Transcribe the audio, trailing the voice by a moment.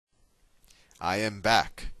I am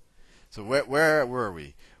back. So where were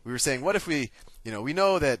we? We were saying, what if we, we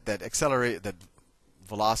know that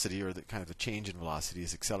velocity, or the kind of the change in velocity,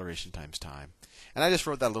 is acceleration times time. And I just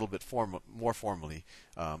wrote that a little bit more formally,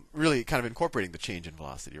 really kind of incorporating the change in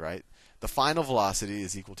velocity, right? The final velocity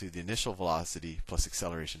is equal to the initial velocity plus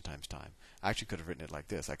acceleration times time. I actually could have written it like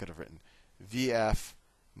this. I could have written Vf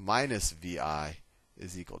minus Vi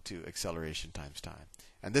is equal to acceleration times time.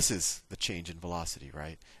 And this is the change in velocity,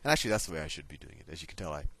 right? And actually, that's the way I should be doing it. As you can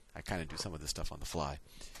tell, I kind of do some of this stuff on the fly.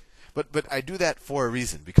 But I do that for a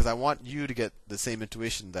reason, because I want you to get the same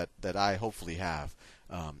intuition that I hopefully have,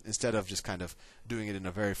 instead of just kind of doing it in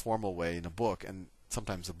a very formal way in a book. And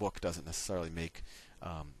sometimes the book doesn't necessarily make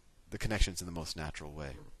the connections in the most natural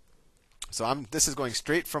way. So this is going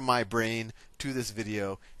straight from my brain to this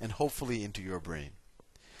video, and hopefully into your brain.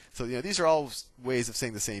 So these are all ways of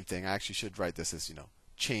saying the same thing. I actually should write this as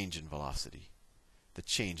change in velocity. The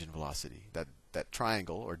change in velocity. That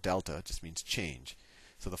triangle, or delta, just means change.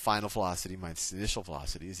 So the final velocity minus the initial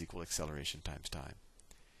velocity is equal to acceleration times time.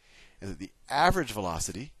 And the average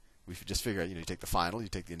velocity, we should just figure out, you take the final, you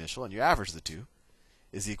take the initial, and you average the two,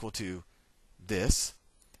 is equal to this.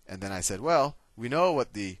 And then I said, well, we know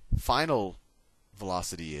what the final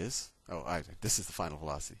velocity is. This is the final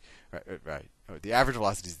velocity. Right. The average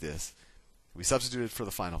velocity is this. We substituted for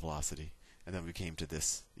the final velocity, and then we came to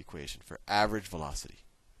this equation for average velocity.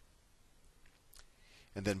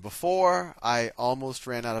 And then before I almost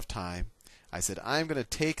ran out of time, I said, I'm going to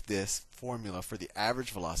take this formula for the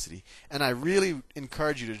average velocity, and I really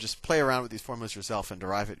encourage you to just play around with these formulas yourself and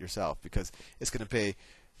derive it yourself, because it's going to pay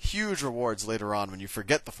huge rewards later on when you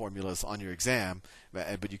forget the formulas on your exam,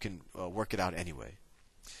 but you can work it out anyway.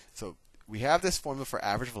 So we have this formula for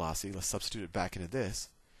average velocity. Let's substitute it back into this.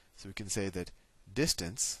 So we can say that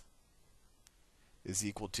distance is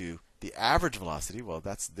equal to the average velocity. Well,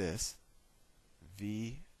 that's this.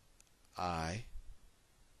 Vi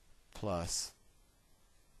plus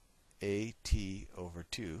At over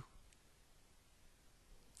 2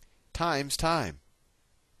 times time.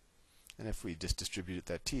 And if we just distribute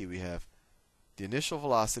that t, we have the initial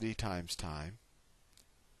velocity times time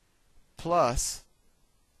plus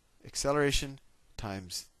acceleration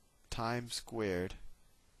times time squared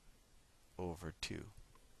over 2.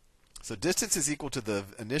 So distance is equal to the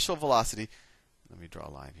initial velocity. Let me draw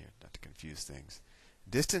a line here, not to confuse things.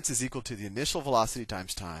 Distance is equal to the initial velocity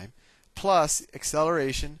times time plus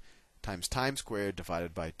acceleration times time squared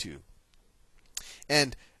divided by 2.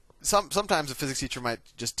 And sometimes a physics teacher might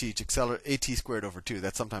just teach At squared over 2.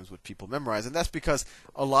 That's sometimes what people memorize. And that's because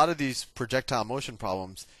a lot of these projectile motion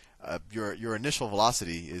problems, your initial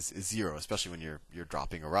velocity is 0, especially when you're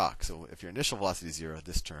dropping a rock. So if your initial velocity is 0,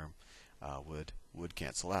 this term would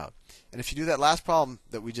cancel out. And if you do that last problem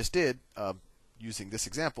that we just did, using this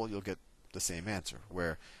example, you'll get the same answer.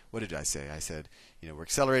 Where, what did I say? I said, we're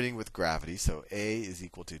accelerating with gravity, so A is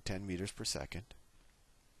equal to 10 meters per second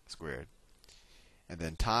squared. And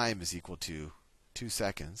then time is equal to 2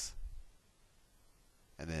 seconds.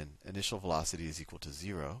 And then initial velocity is equal to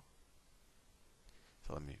 0.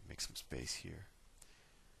 So let me make some space here.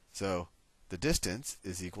 So the distance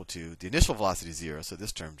is equal to the initial velocity 0, so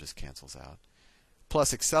this term just cancels out,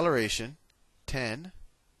 plus acceleration 10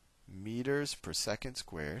 meters per second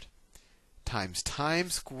squared times time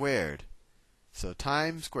squared. So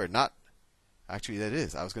time squared, not actually that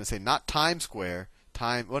is. I was going to say not time square,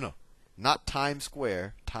 time. Oh no, not time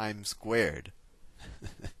square, time squared.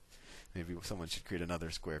 Maybe someone should create another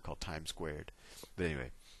square called time squared. But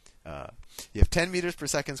anyway, you have 10 meters per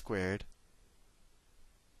second squared.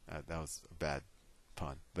 That was a bad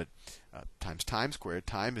pun. But times time squared.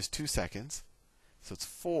 Time is 2 seconds. So it's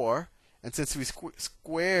 4. And since we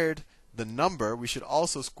squared the number, we should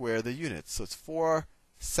also square the units. So it's 4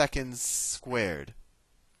 seconds squared.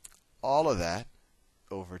 All of that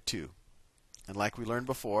over 2. And like we learned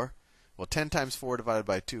before, well, 10 times 4 divided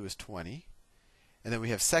by 2 is 20. And then we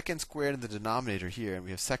have second squared in the denominator here, and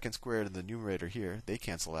we have second squared in the numerator here. They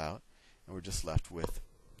cancel out, and we're just left with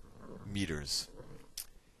meters.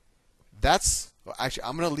 Actually,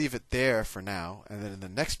 I'm going to leave it there for now, and then in the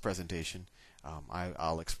next presentation,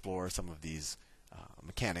 I'll explore some of these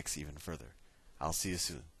mechanics even further. I'll see you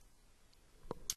soon.